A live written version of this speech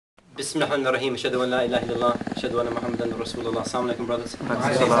Bismillahirrahmanirrahim. Ashhadu an la ilaha illallah. Ashhadu anna Muhammadan Rasulullah. Assalamu alaikum, brothers.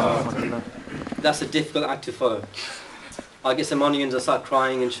 That's a difficult act to follow. I'll get some onions and start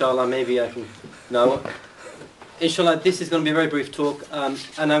crying, inshallah. Maybe I can. No. Inshallah, this is going to be a very brief talk,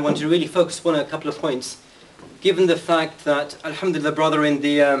 and I want to really focus on a couple of points. Given the fact that, alhamdulillah, brother in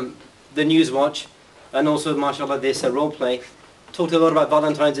the news watch, and also, mashallah, this role play, talked a lot about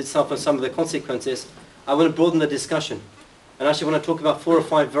Valentine's itself and some of the consequences. I want to broaden the discussion. And actually want to talk about 4 or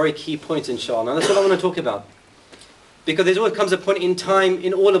 5 very key points, inshallah. Now that's what I want to talk about. Because there always comes a point in time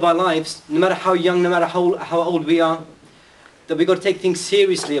in all of our lives, no matter how young, no matter how old we are, that we've got to take things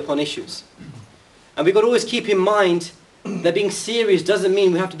seriously upon issues. And we've got to always keep in mind that being serious doesn't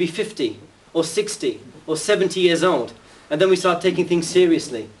mean we have to be 50 or 60 or 70 years old. And then we start taking things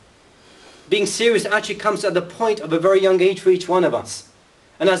seriously. Being serious actually comes at the point of a very young age for each one of us.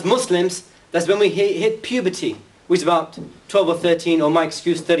 And as Muslims, that's when we hit puberty, which is about 12 or 13, or my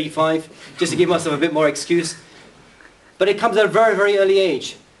excuse, 35, just to give myself a bit more excuse. But it comes at a very, very early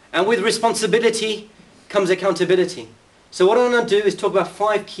age. And with responsibility comes accountability. So what I want to do is talk about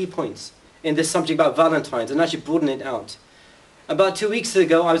 5 key points in this subject about Valentine's, and actually broaden it out. About 2 weeks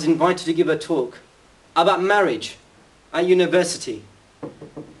ago, I was invited to give a talk about marriage at university.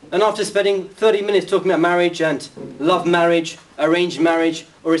 And after spending 30 minutes talking about marriage and love marriage, arranged marriage,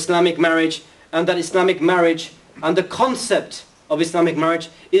 or Islamic marriage, and that Islamic marriage and the concept of Islamic marriage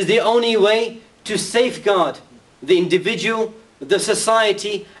is the only way to safeguard the individual, the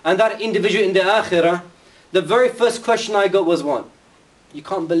society, and that individual in the akhirah, the very first question I got was what? You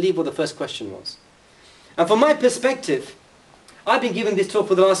can't believe what the first question was. And from my perspective, I've been giving this talk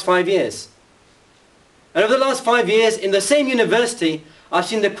for the last 5 years. And over the last 5 years, in the same university, I've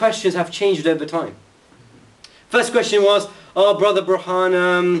seen the questions have changed over time. First question was, oh, Brother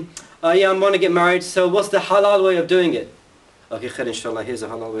Burhan, yeah, I want to get married, so what's the halal way of doing it? Okay, khair, inshallah, here's a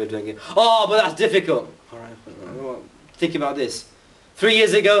halal way of doing it. Oh, but that's difficult. All right, think about this. 3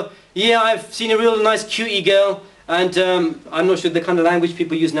 years ago, yeah, I've seen a real nice cutie girl, and I'm not sure the kind of language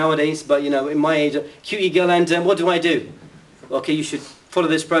people use nowadays, but you know, in my age, cutie girl, and what do I do? Okay, you should follow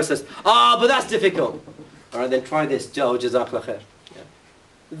this process. Ah, but that's difficult. All right, then try this. Jazakallah khair. Yeah.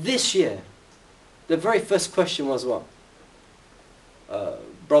 This year, the very first question was what?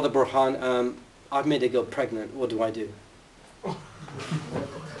 Brother Burhan, I've made a girl pregnant, what do I do?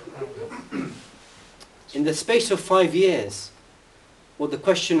 In the space of 5 years, what the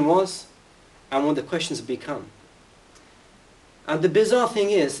question was and what the questions have become. And the bizarre thing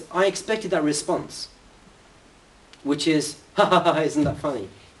is, I expected that response, which is, ha ha ha, isn't that funny?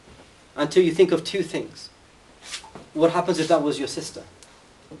 Until you think of 2 things. What happens if that was your sister?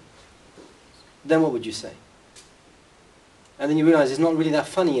 Then what would you say? And then you realize it's not really that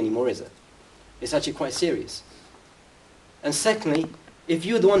funny anymore, is it? It's actually quite serious. And secondly, if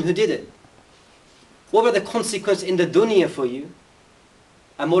you're the one who did it, what about the consequence in the dunya for you?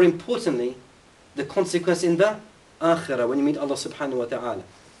 And more importantly, the consequence in the akhirah, when you meet Allah subhanahu wa ta'ala.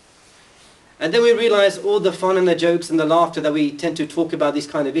 And then we realize all the fun and the jokes and the laughter that we tend to talk about these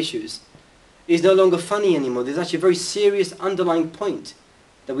kind of issues is no longer funny anymore. There's actually a very serious underlying point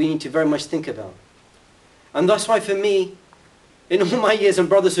that we need to very much think about. And that's why for me, in all my years and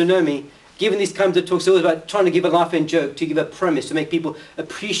brothers who know me, giving these kinds of talks, it's always about trying to give a laughing joke, to give a premise, to make people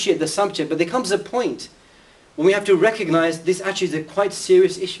appreciate the subject. But there comes a point when we have to recognize this actually is a quite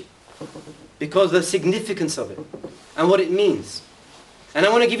serious issue because of the significance of it and what it means. And I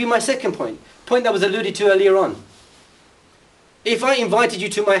want to give you my second point that was alluded to earlier on. If I invited you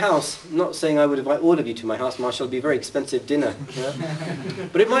to my house, I'm not saying I would invite all of you to my house, mashallah, it'll be a very expensive dinner. Yeah?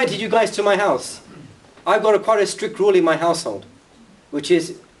 But if I invited you guys to my house, I've got quite a strict rule in my household, which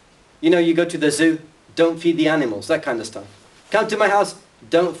is, you know, you go to the zoo, don't feed the animals, that kind of stuff. Come to my house,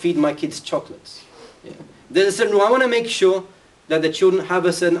 don't feed my kids chocolates. Yeah. There's a certain rule. I want to make sure that the children have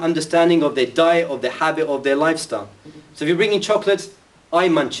a certain understanding of their diet, of their habit, of their lifestyle. So if you're bringing chocolates, I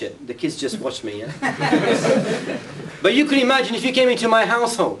munch it. The kids just watch me, yeah? But you can imagine if you came into my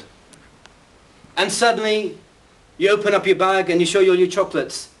household and suddenly you open up your bag and you show you all your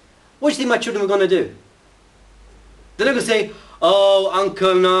chocolates. What do you think my children were going to do? They're not going to say, oh,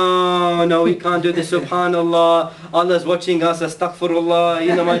 uncle, no, we can't do this, subhanallah, Allah's watching us, astaghfirullah,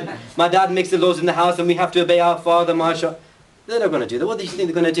 you know, my dad makes the laws in the house and we have to obey our father, mashallah. They're not going to do that. What do you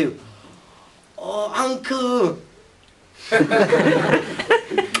think they're going to do? Oh, uncle,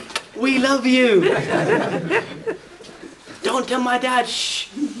 we love you. Don't tell my dad, shh.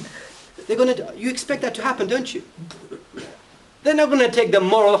 They're going to, you expect that to happen, don't you? They're not going to take the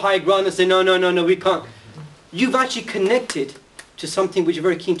moral high ground and say, no, we can't. You've actually connected to something which you're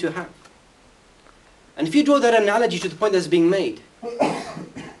very keen to have. And if you draw that analogy to the point that's being made,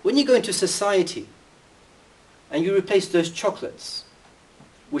 what When you go into society and you replace those chocolates,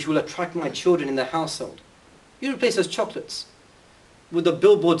 which will attract my children in the household, you replace those chocolates with the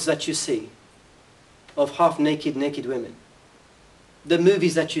billboards that you see of half-naked, naked women, the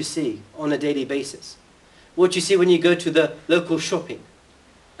movies that you see on a daily basis, what you see when you go to the local shopping,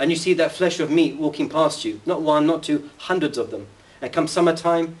 and you see that flesh of meat walking past you, not one, not two, hundreds of them. And come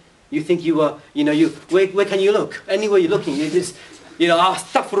summertime, you think you are, where can you look? Anywhere you're looking, you just,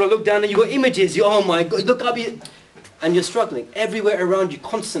 astaghfirullah, look down and you got images, oh my God, look up, and you're struggling. Everywhere around you,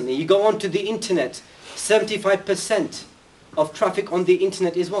 constantly. You go onto the internet, 75% of traffic on the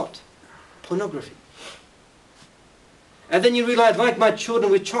internet is what? Pornography. And then you realize, like my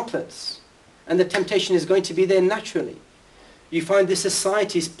children with chocolates, and the temptation is going to be there naturally. You find this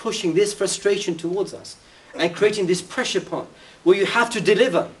society is pushing this frustration towards us and creating this pressure point where you have to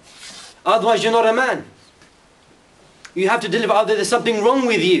deliver. Otherwise you're not a man. You have to deliver, otherwise there's something wrong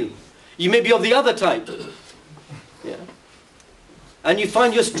with you. You may be of the other type. Yeah. And you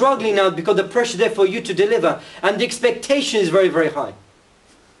find you're struggling now because the pressure there for you to deliver, and the expectation is very, very high.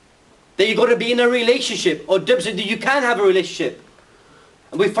 That you've got to be in a relationship, or you can have a relationship.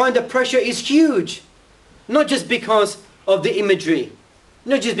 And we find the pressure is huge. Not just because of the imagery,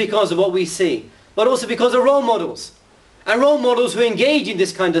 not just because of what we see, but also because of role models. And role models who engage in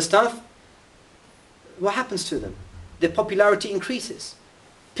this kind of stuff, what happens to them? Their popularity increases.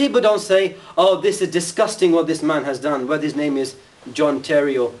 People don't say, oh, this is disgusting what this man has done, whether his name is John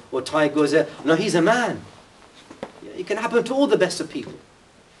Terry or Ty Gozer. No, he's a man. It can happen to all the best of people.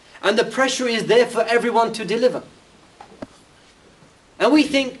 And the pressure is there for everyone to deliver. And we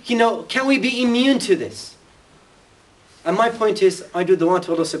think, can we be immune to this? And my point is, I do dua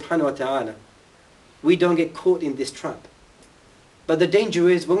to Allah subhanahu wa ta'ala. We don't get caught in this trap. But the danger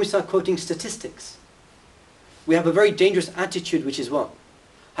is when we start quoting statistics, we have a very dangerous attitude, which is what?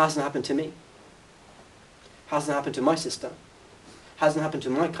 Hasn't happened to me. Hasn't happened to my sister. Hasn't happened to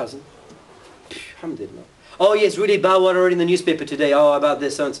my cousin. Alhamdulillah. Oh yes, really bad what I read in the newspaper today. Oh, about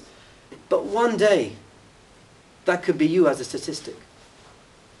this and so. But one day, that could be you as a statistic.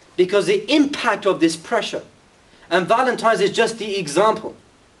 Because the impact of this pressure, and Valentine's is just the example.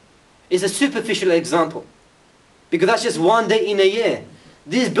 It's a superficial example. Because that's just one day in a year.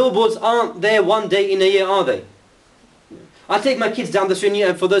 These billboards aren't there one day in a year, are they? I take my kids down the street,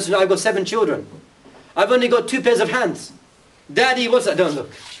 and for those who know, I've got 7 children. I've only got 2 pairs of hands. Daddy, what's that? Don't look.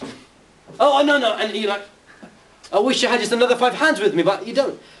 Oh, no. And you're like, I wish I had just another 5 hands with me, but you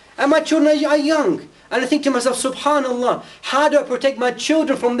don't. And my children are young. And I think to myself, subhanallah, how do I protect my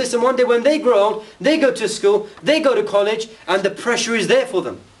children from this? And one day when they grow old, they go to school, they go to college, and the pressure is there for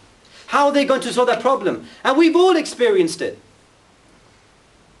them. How are they going to solve that problem? And we've all experienced it.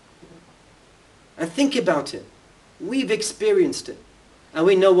 And think about it. We've experienced it. And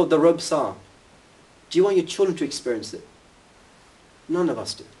we know what the ropes are. Do you want your children to experience it? None of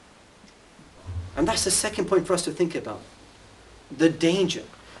us do. And that's the second point for us to think about. The danger.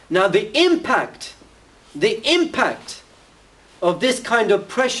 Now the impact of this kind of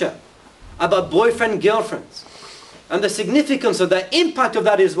pressure about boyfriend, girlfriends, and the significance of that, impact of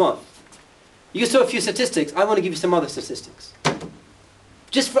that is what? You saw a few statistics. I want to give you some other statistics.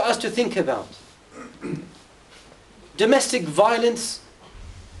 Just for us to think about. Domestic violence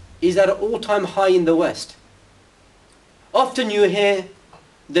is at an all-time high in the West. Often you hear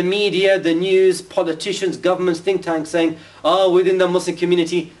the media, the news, politicians, governments, think tanks saying, oh, within the Muslim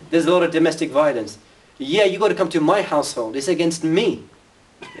community, there's a lot of domestic violence. Yeah, you've got to come to my household. It's against me.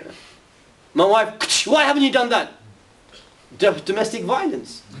 Yeah. My wife, why haven't you done that? Domestic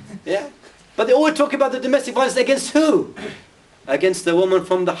violence. Yeah. But they always talk about the domestic violence against who? Against the woman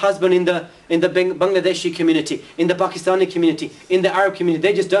from the husband in the Bangladeshi community, in the Pakistani community, in the Arab community.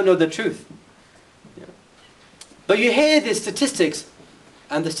 They just don't know the truth. Yeah. But you hear these statistics,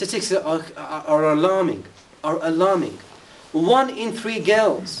 and the statistics are alarming. 1 in 3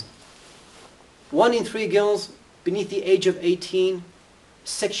 girls, 1 in 3 girls beneath the age of 18,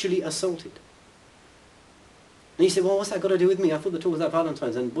 sexually assaulted. And you say, well, what's that got to do with me? I thought the talk was about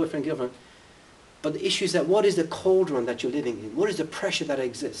Valentine's and boyfriend, girlfriend. But the issue is that what is the cauldron that you're living in? What is the pressure that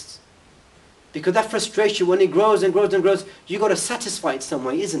exists? Because that frustration, when it grows and grows and grows, you've got to satisfy it some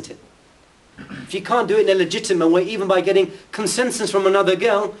way, isn't it? If you can't do it in a legitimate way, even by getting consensus from another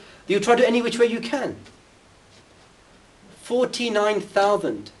girl, you try to any which way you can.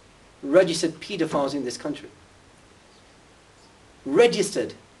 49,000 registered pedophiles in this country.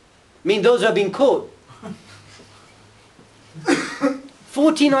 Registered. I mean, those who have been caught.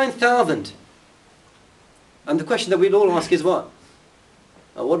 49,000. And the question that we'll all ask is what?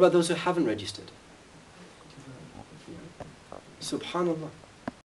 What about those who haven't registered? Subhanallah.